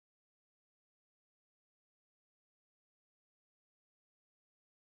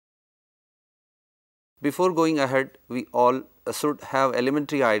Before going ahead, we all should have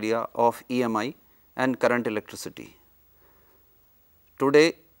elementary idea of EMI and current electricity.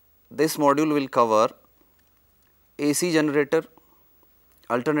 Today, this module will cover AC generator,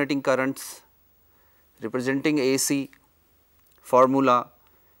 alternating currents, representing AC, formula,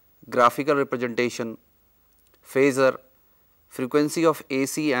 graphical representation, phasor, frequency of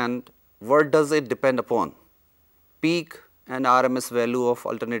AC and what does it depend upon, peak and RMS value of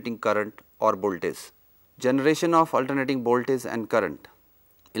alternating current or voltage, generation of alternating voltage and current.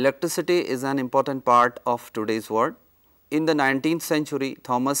 Electricity is an important part of today's world. In the 19th century,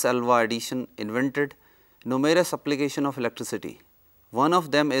 Thomas Alva Edison invented numerous applications of electricity. One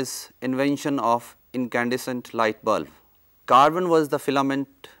of them is invention of incandescent light bulb. Carbon was the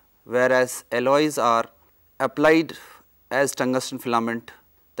filament, whereas alloys are applied as tungsten filament,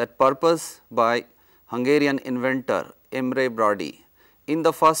 that purpose by Hungarian inventor Imre Brody in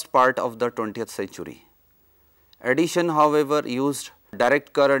the first part of the 20th century. Edison, however, used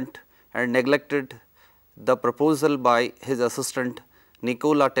direct current and neglected the proposal by his assistant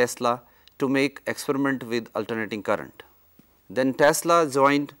Nikola Tesla to make experiment with alternating current. Then Tesla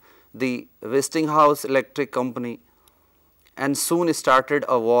joined the Westinghouse Electric Company and soon started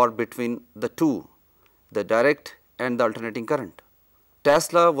a war between the two, the direct and the alternating current.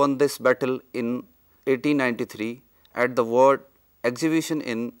 Tesla won this battle in 1893 at the World Exhibition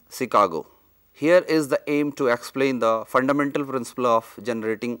in Chicago. Here is the aim to explain the fundamental principle of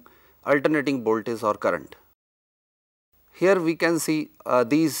generating alternating voltage or current. Here we can see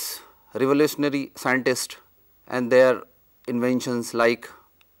these revolutionary scientists and their inventions like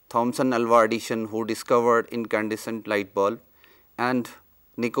Thomson Alva Edison, who discovered incandescent light bulb, and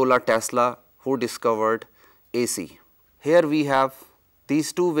Nikola Tesla, who discovered AC. Here we have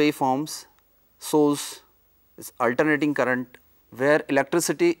these two waveforms shows alternating current, where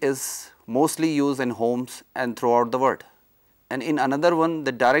electricity is mostly used in homes and throughout the world. And in another one,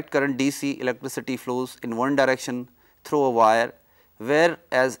 the direct current DC electricity flows in one direction through a wire,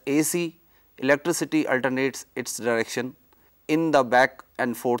 whereas AC electricity alternates its direction in the back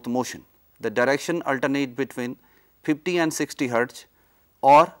and forth motion. The direction alternate between 50 and 60 hertz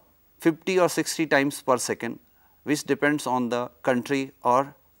or 50 or 60 times per second, which depends on the country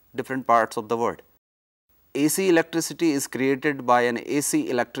or different parts of the world. AC electricity is created by an AC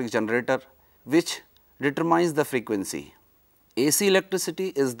electric generator which determines the frequency. AC electricity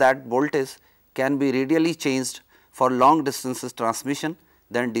is that voltage can be radially changed for long distances transmission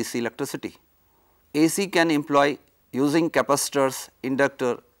than DC electricity. AC can employ using capacitors,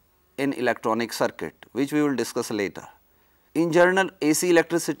 inductor in electronic circuit, which we will discuss later. In general, AC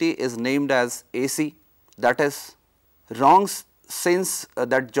electricity is named as AC, that is wrong since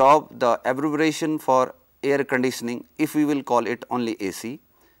that job the abbreviation for air conditioning, if we will call it only AC.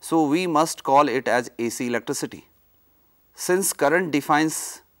 So, we must call it as AC electricity. Since current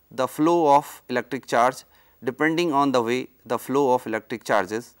defines the flow of electric charge depending on the way the flow of electric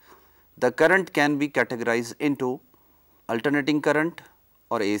charges, the current can be categorized into alternating current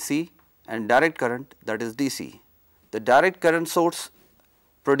or AC and direct current, that is DC. The direct current source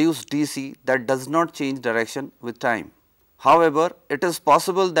produces DC that does not change direction with time. However, it is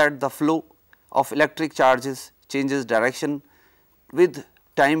possible that the flow of electric charges changes direction with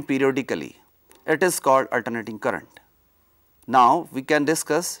time periodically. It is called alternating current. Now, we can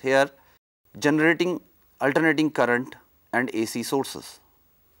discuss here generating alternating current and AC sources.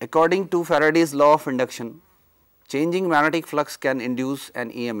 According to Faraday's law of induction, changing magnetic flux can induce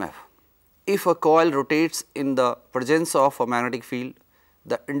an EMF. If a coil rotates in the presence of a magnetic field,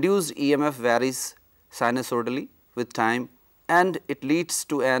 the induced EMF varies sinusoidally with time and it leads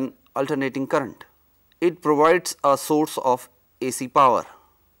to an alternating current. It provides a source of AC power.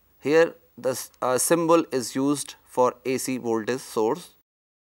 Here the symbol is used for AC voltage source.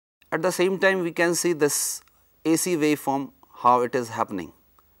 At the same time, we can see this AC waveform, how it is happening.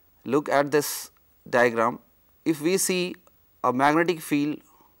 Look at this diagram. If we see a magnetic field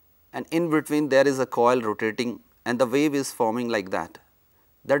and in between there is a coil rotating and the wave is forming like that.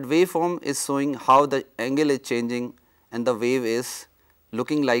 That waveform is showing how the angle is changing and the wave is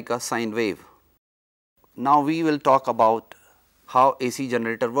looking like a sine wave. Now, we will talk about how AC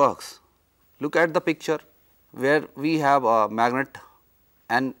generator works. Look at the picture where we have a magnet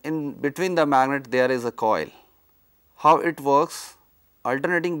and in between the magnet there is a coil. How it works?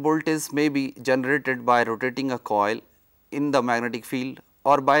 Alternating voltage may be generated by rotating a coil in the magnetic field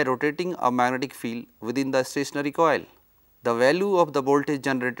or by rotating a magnetic field within the stationary coil. The value of the voltage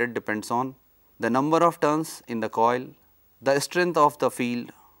generated depends on the number of turns in the coil, the strength of the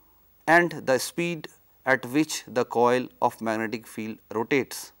field and the speed at which the coil of magnetic field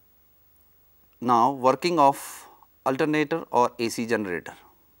rotates. now working of alternator or AC generator.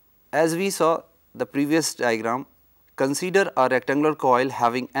 As we saw the previous diagram, consider a rectangular coil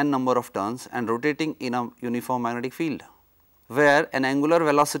having n number of turns and rotating in a uniform magnetic field, where an angular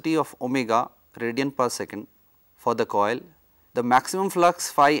velocity of omega radian per second for the coil. The maximum flux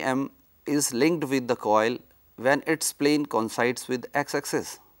phi m is linked with the coil when its plane coincides with x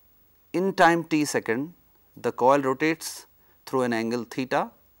axis. In time t second, the coil rotates through an angle theta,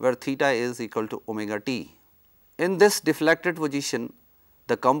 where theta is equal to omega t. In this deflected position,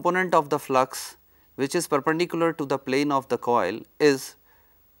 the component of the flux which is perpendicular to the plane of the coil is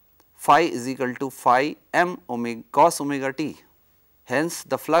phi is equal to phi m omega cos omega t. Hence,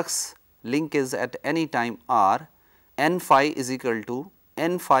 the flux link is at any time r, n phi is equal to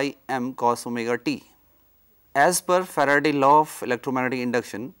n phi m cos omega t. As per Faraday law of electromagnetic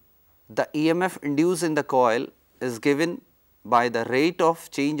induction, the EMF induced in the coil is given by the rate of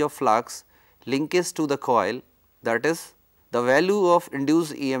change of flux linkage to the coil, that is, the value of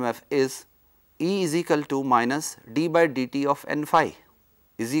induced EMF is E is equal to minus d by dt of n phi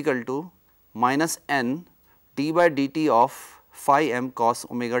is equal to minus n d by dt of phi m cos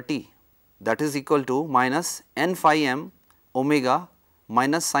omega t, that is equal to minus n phi m omega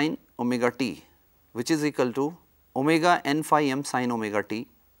minus sin omega t, which is equal to omega n phi m sin omega t,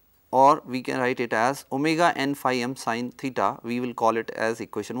 or we can write it as omega n phi m sin theta. We will call it as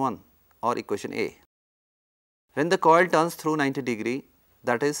equation 1 or equation A. When the coil turns through 90 degree,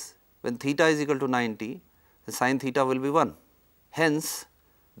 that is when theta is equal to 90, the sin theta will be 1. Hence,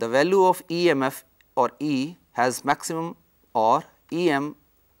 the value of EMF or E has maximum or EM.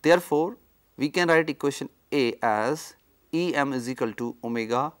 Therefore, we can write equation A as EM is equal to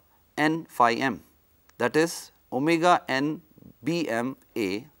omega n phi m, that is omega n Bm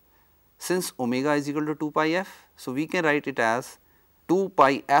A. Since omega is equal to 2 pi f, so we can write it as 2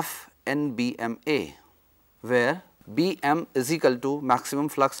 pi f n Bm A, where Bm is equal to maximum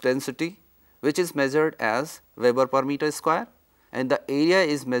flux density, which is measured as Weber per meter square, and the area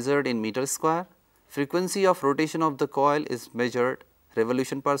is measured in meter square. Frequency of rotation of the coil is measured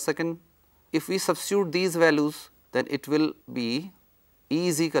revolution per second. If we substitute these values, then it will be E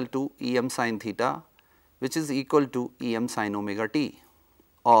is equal to Em sin theta, which is equal to Em sin omega t,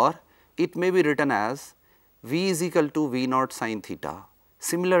 or it may be written as V is equal to V naught sin theta.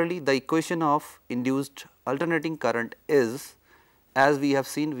 Similarly, the equation of induced alternating current is, as we have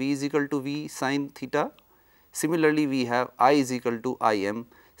seen, V is equal to V sin theta. Similarly, we have I is equal to Im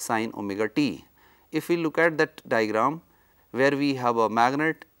sin omega t. If we look at that diagram, where we have a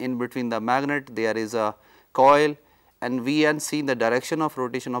magnet, in between the magnet there is a coil, and we can see the direction of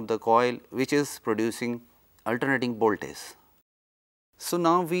rotation of the coil, which is producing alternating voltage. So,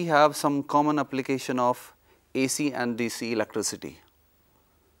 now we have some common application of AC and DC electricity.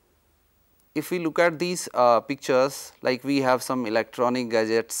 If we look at these pictures, like we have some electronic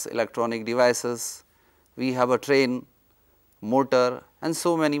gadgets, electronic devices, we have a train, motor and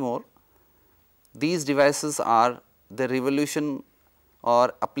so many more. These devices are the revolution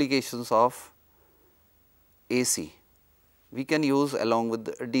or applications of AC, we can use along with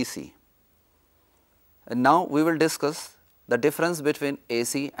the DC. And now we will discuss the difference between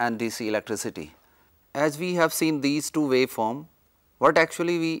AC and DC electricity. As we have seen these two waveform, what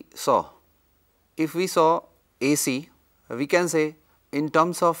actually we saw? If we saw AC, we can say in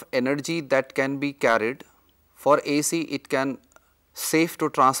terms of energy that can be carried, for AC it can safe to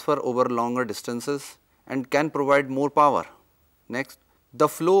transfer over longer distances and can provide more power. Next, the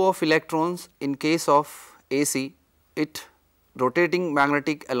flow of electrons in case of AC, it rotating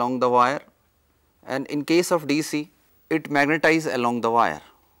magnetic along the wire, and in case of DC, it magnetize along the wire.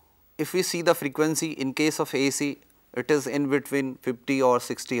 If we see the frequency in case of AC, it is in between 50 or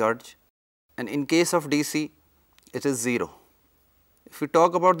 60 hertz, and in case of DC, it is 0. If we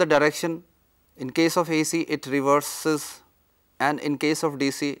talk about the direction, in case of AC, it reverses, and in case of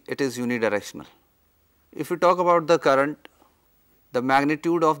DC, it is unidirectional. If we talk about the current, the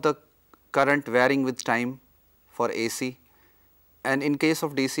magnitude of the current varying with time for AC, and in case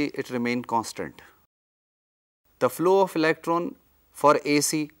of DC, it remain constant. The flow of electron for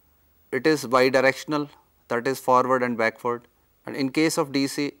AC, it is bidirectional, that is forward and backward, and in case of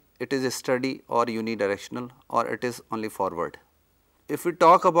DC, it is steady or unidirectional, or it is only forward. If we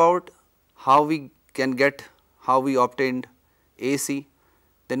talk about how we obtained AC,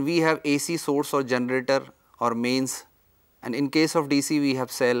 then we have AC source or generator or mains, and in case of DC we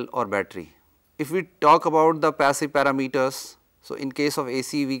have cell or battery. If we talk about the passive parameters, so in case of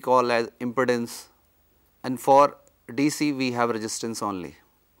AC we call as impedance, and for DC we have resistance only.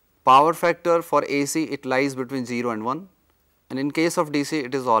 Power factor for AC, it lies between 0 and 1, and in case of DC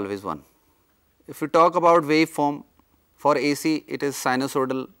it is always 1. If we talk about waveform, for AC it is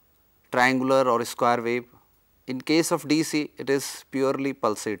sinusoidal, triangular or square wave. In case of DC it is purely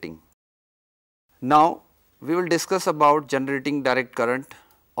pulsating. Now we will discuss about generating direct current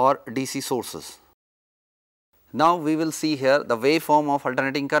or DC sources. Now we will see here the waveform of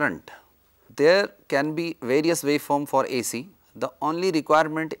alternating current. There can be various waveform for AC. The only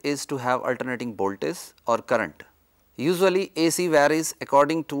requirement is to have alternating voltage or current. Usually AC varies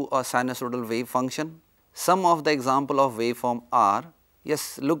according to a sinusoidal wave function. Some of the example of waveform are,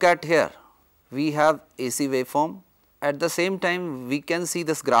 yes, look at here, we have AC waveform. At the same time we can see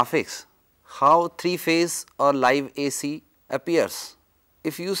this graphics, how 3-phase or live AC appears.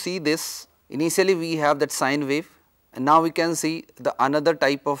 If you see this, initially we have that sine wave, and now we can see the another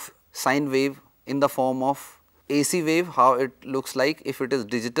type of sine wave in the form of AC wave, how it looks like if it is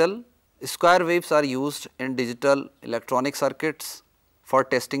digital. Square waves are used in digital electronic circuits for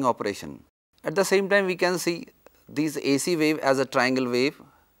testing operation. At the same time we can see these AC wave as a triangle wave,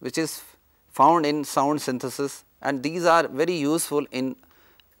 which is found in sound synthesis, and these are very useful in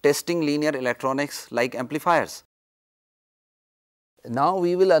testing linear electronics like amplifiers. Now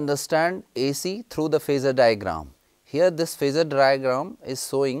we will understand AC through the phasor diagram. Here this phasor diagram is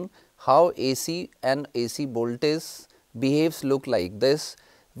showing how AC and AC voltage behaves look like this.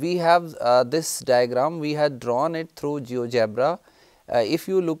 We have this diagram, we had drawn it through GeoGebra. If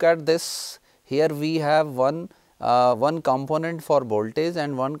you look at this, here we have one component for voltage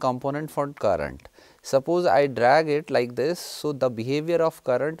and one component for current. Suppose I drag it like this, so the behavior of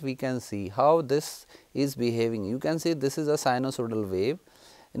current we can see how this is behaving. You can see this is a sinusoidal wave.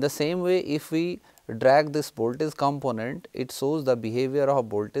 In the same way, if we drag this voltage component, it shows the behavior of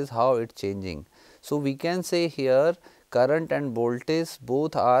voltage, how it changing. So we can say here current and voltage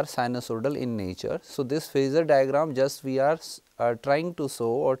both are sinusoidal in nature. So this phasor diagram just we are trying to show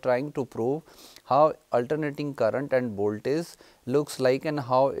or trying to prove how alternating current and voltage looks like and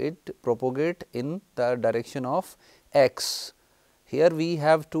how it propagate in the direction of x. Here we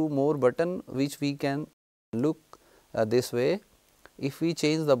have two more button which we can look this way. If we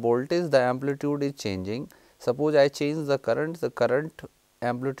change the voltage, the amplitude is changing. Suppose I change the current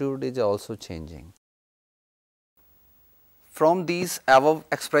amplitude is also changing. From these above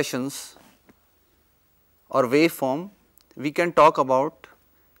expressions or waveform, we can talk about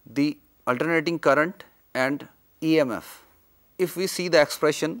the alternating current and EMF. If we see the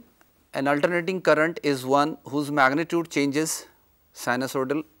expression, an alternating current is one whose magnitude changes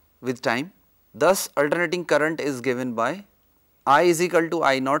sinusoidal with time. Thus, alternating current is given by I is equal to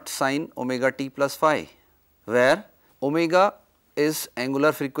I naught sin omega t plus phi, where omega is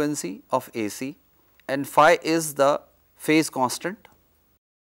angular frequency of AC and phi is the phase constant.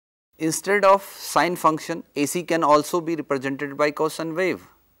 Instead of sine function, AC can also be represented by cosine wave,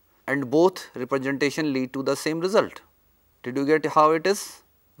 and both representation lead to the same result. Did you get how it is?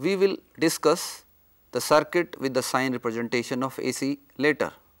 We will discuss the circuit with the sine representation of AC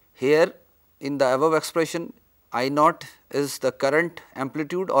later. Here in the above expression, I naught is the current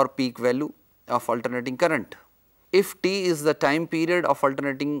amplitude or peak value of alternating current. If t is the time period of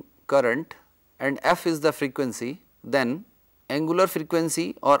alternating current and f is the frequency, then angular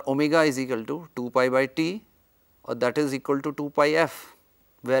frequency or omega is equal to 2 pi by t, or that is equal to 2 pi f,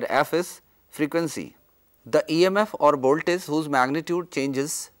 where f is frequency. The EMF or voltage whose magnitude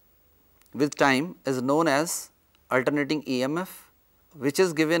changes with time is known as alternating EMF, which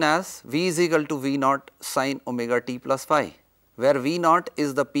is given as V is equal to V naught sin omega t plus phi, where V naught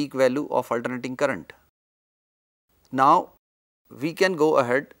is the peak value of alternating current. Now we can go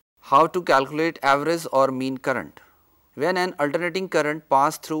ahead how to calculate average or mean current. When an alternating current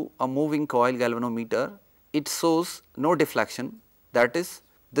passes through a moving coil galvanometer, it shows no deflection, that is,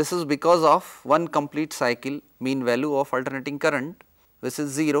 this is because of one complete cycle mean value of alternating current, which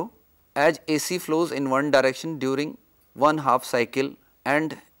is 0, as AC flows in one direction during one half cycle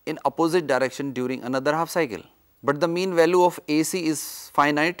and in opposite direction during another half cycle. But the mean value of AC is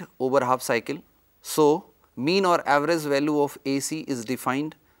finite over half cycle. So, mean or average value of AC is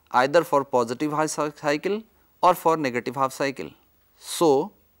defined either for positive half cycle or for negative half cycle.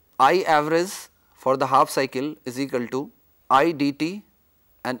 So, I average for the half cycle is equal to I dt,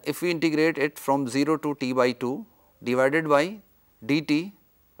 and if we integrate it from 0 to t by 2 divided by dt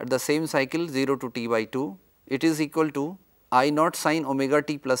at the same cycle 0 to t by 2, it is equal to I naught sin omega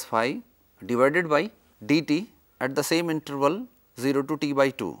t plus phi divided by dt at the same interval 0 to t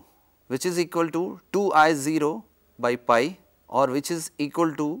by 2, which is equal to 2 I 0 by pi, or which is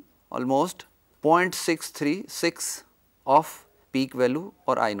equal to almost 0.636 of peak value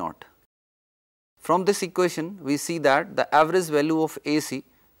or I naught. From this equation we see that the average value of AC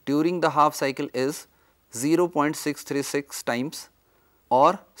during the half cycle is 0.636 times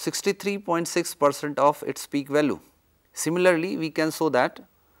or 63.6% of its peak value. Similarly, we can show that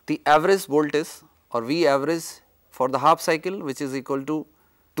the average voltage or V average for the half cycle, which is equal to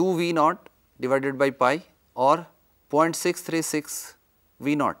 2 V naught divided by pi or 0.636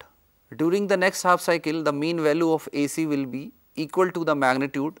 V naught. During the next half cycle, the mean value of AC will be equal to the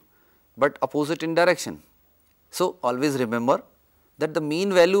magnitude, but opposite in direction. So, always remember that the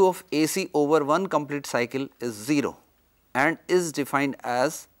mean value of AC over one complete cycle is 0 and is defined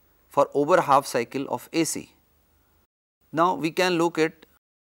as for over half cycle of AC. Now, we can look at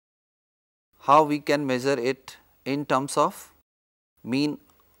how we can measure it in terms of mean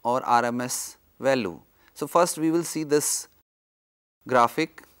or RMS value. So, first we will see this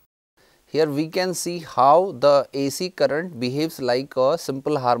graphic. Here we can see how the AC current behaves like a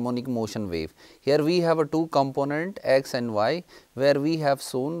simple harmonic motion wave. Here we have a two component X and Y, where we have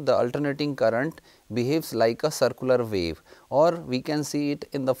shown the alternating current behaves like a circular wave, or we can see it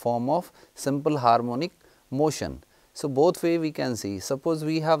in the form of simple harmonic motion. So, both way we can see. Suppose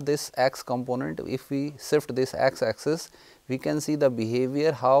we have this X component, if we shift this X axis, we can see the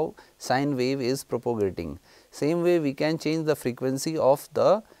behavior how sine wave is propagating. Same way we can change the frequency of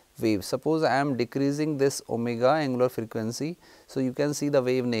the wave. Suppose I am decreasing this omega angular frequency, so you can see the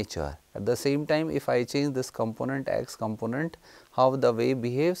wave nature. At the same time, if I change this component X component, how the wave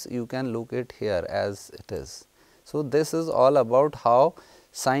behaves, you can look it here as it is. So, this is all about how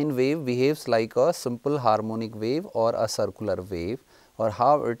sine wave behaves like a simple harmonic wave or a circular wave, or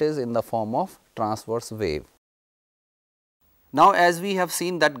how it is in the form of transverse wave. Now, as we have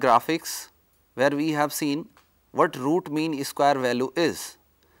seen that graphics where we have seen what root mean square value is,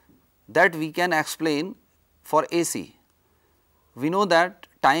 that we can explain for AC. We know that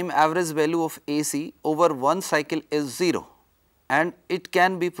time average value of AC over one cycle is 0 and it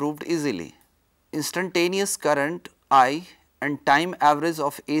can be proved easily. Instantaneous current I and time average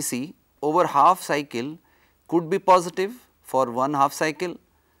of AC over half cycle could be positive for one half cycle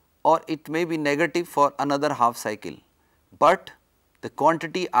or it may be negative for another half cycle, but the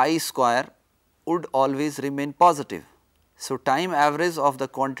quantity I square would always remain positive. So, time average of the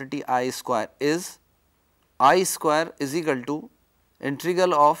quantity I square is I square is equal to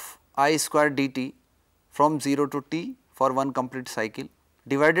integral of I square dt from 0 to t for one complete cycle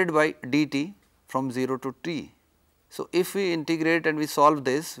divided by dt from 0 to t. So, if we integrate and we solve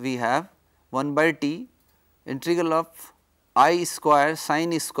this, we have 1 by t integral of I square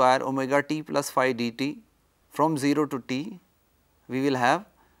sin square omega t plus phi dt from 0 to t. We will have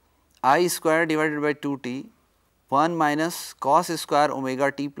I square divided by 2t 1 minus cos square omega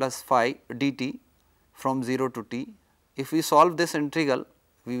t plus phi dt from 0 to t. If we solve this integral,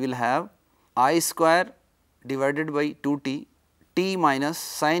 we will have I square divided by 2t t minus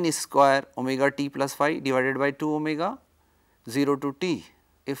sin square omega t plus phi divided by 2 omega 0 to t.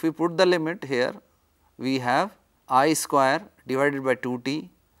 If we put the limit here, we have I square divided by 2t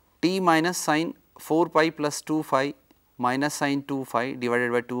t minus sin 4 pi plus 2 phi minus sin 2 phi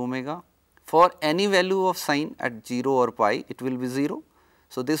divided by 2 omega. For any value of sin at 0 or pi, it will be 0.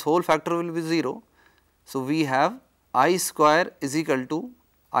 So, this whole factor will be 0. So, we have I square is equal to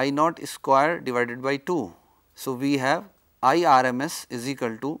I naught square divided by 2. So, we have I RMS is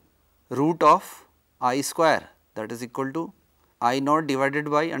equal to root of I square, that is equal to I naught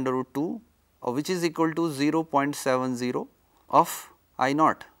divided by under root 2, which is equal to 0.70 of I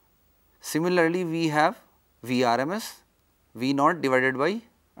naught. Similarly, we have V RMS V naught divided by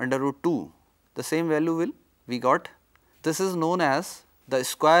under root 2. The same value will we got. This is known as the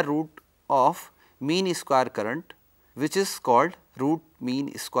square root of mean square current, which is called root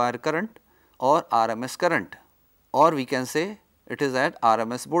mean square current or RMS current, or we can say it is at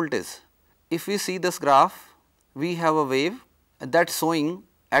RMS voltage. If we see this graph, we have a wave that showing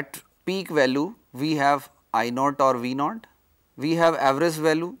at peak value we have I naught or V naught, we have average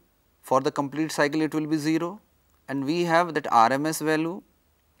value for the complete cycle it will be 0, and we have that RMS value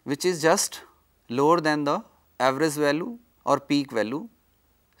which is just lower than the average value or peak value.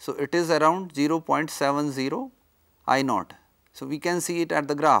 So, it is around 0.70 I naught. So, we can see it at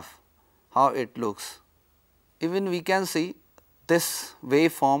the graph how it looks. Even we can see this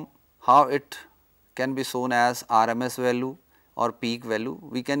waveform how it can be shown as RMS value or peak value.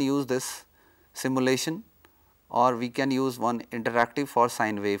 We can use this simulation or we can use one interactive for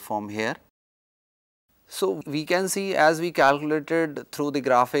sine waveform here. So, we can see as we calculated through the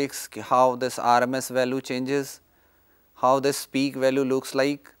graphics how this RMS value changes, how this peak value looks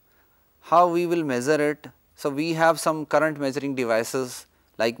like, how we will measure it. So, we have some current measuring devices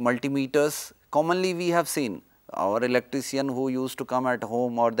like multimeters. Commonly we have seen Our electrician who used to come at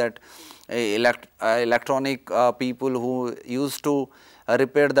home, or that electronic people who used to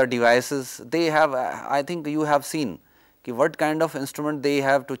repair the devices, they have, I think you have seen what kind of instrument they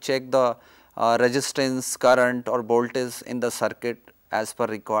have to check the resistance, current or voltage in the circuit as per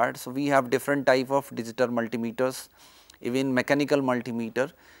required. So, we have different type of digital multimeters, even mechanical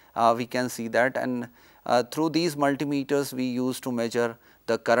multimeter we can see that, and through these multimeters we use to measure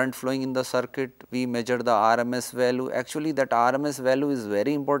the current flowing in the circuit, we measure the RMS value. Actually that RMS value is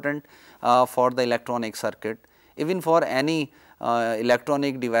very important for the electronic circuit, even for any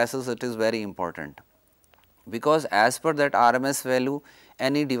electronic devices it is very important, because as per that RMS value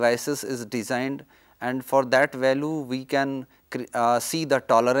any devices is designed, and for that value we can see the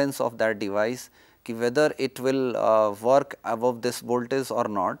tolerance of that device, whether it will work above this voltage or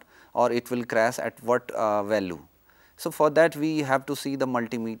not, or it will crash at what value. So, for that we have to see the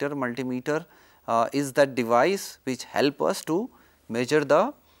multimeter. Multimeter is that device which help us to measure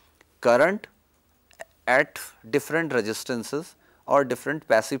the current at different resistances or different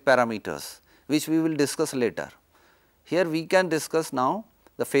passive parameters, which we will discuss later. Here we can discuss now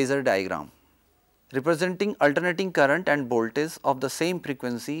the phasor diagram representing alternating current and voltage of the same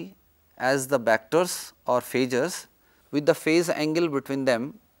frequency as the vectors or phasors with the phase angle between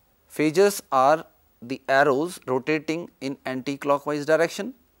them. Phasors are the arrows rotating in anti-clockwise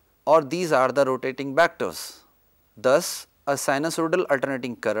direction, or these are the rotating vectors. Thus, a sinusoidal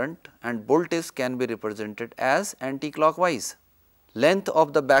alternating current and voltage can be represented as anti-clockwise. Length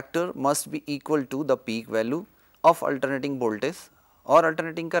of the vector must be equal to the peak value of alternating voltage or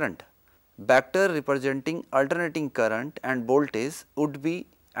alternating current. Vector representing alternating current and voltage would be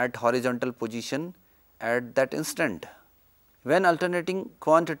at horizontal position at that instant. When alternating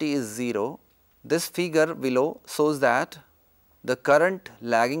quantity is 0, this figure below shows that the current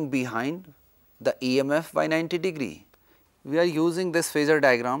lagging behind the EMF by 90 degree. We are using this phasor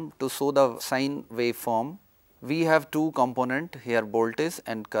diagram to show the sine waveform. We have two component here, voltage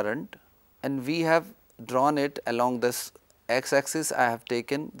and current, and we have drawn it along this x axis. I have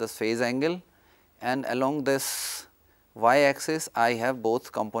taken the phase angle, and along this y axis I have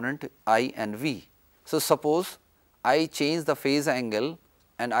both component I and V. So, suppose I change the phase angle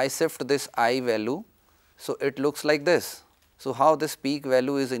and I shift this I value, so it looks like this. So, how this peak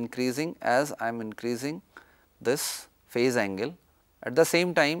value is increasing as I am increasing this phase angle. At the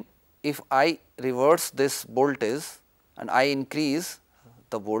same time, if I reverse this voltage and I increase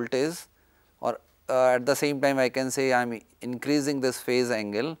the voltage, or at the same time I can say I am increasing this phase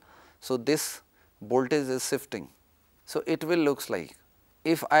angle, so this voltage is shifting. So, it will looks like,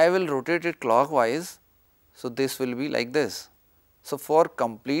 if I will rotate it clockwise, so this will be like this. So, for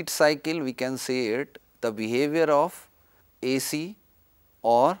complete cycle we can say it the behavior of AC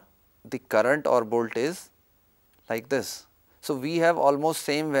or the current or voltage like this. So, we have almost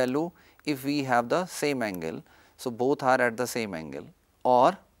same value if we have the same angle. So, both are at the same angle,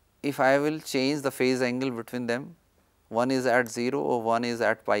 or if I will change the phase angle between them, one is at 0 or one is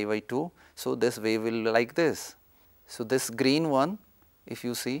at pi by 2. So, this wave will like this. So, this green one, if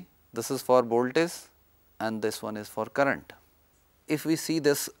you see, this is for voltage and this one is for current. If we see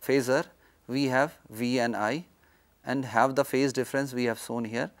this phasor, we have V and I, and have the phase difference we have shown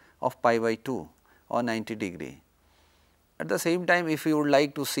here of pi by 2 or 90 degree. At the same time, if you would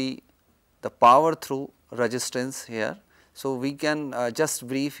like to see the power through resistance here, so we can just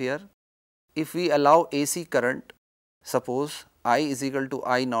brief here. If we allow AC current, suppose I is equal to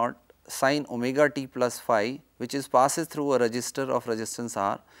I naught sin omega t plus phi, which is passes through a resistor of resistance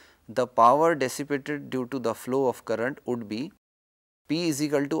R, the power dissipated due to the flow of current would be P is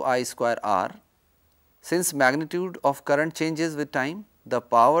equal to I square R. Since magnitude of current changes with time, the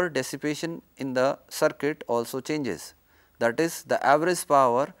power dissipation in the circuit also changes. That is, the average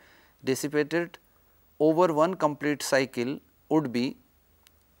power dissipated over one complete cycle would be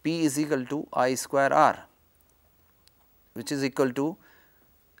P is equal to I square R, which is equal to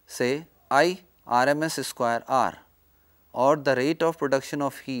say I RMS square R, or the rate of production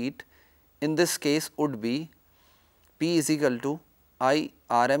of heat in this case would be P is equal to I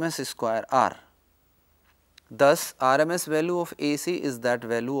RMS square R. Thus, RMS value of AC is that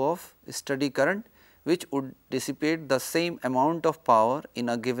value of steady current which would dissipate the same amount of power in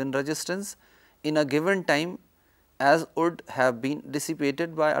a given resistance in a given time as would have been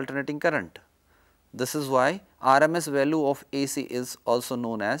dissipated by alternating current. This is why RMS value of AC is also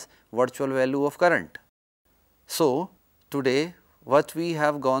known as virtual value of current. So, today what we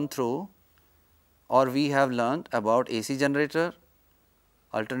have gone through, or we have learned about AC generator,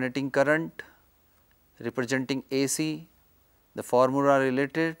 alternating current, representing AC, the formula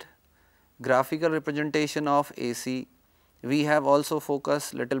related, graphical representation of AC. We have also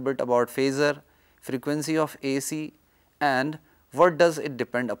focused little bit about phasor, frequency of AC and what does it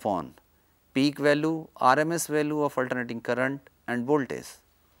depend upon, peak value, RMS value of alternating current and voltage.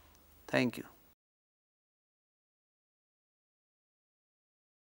 Thank you.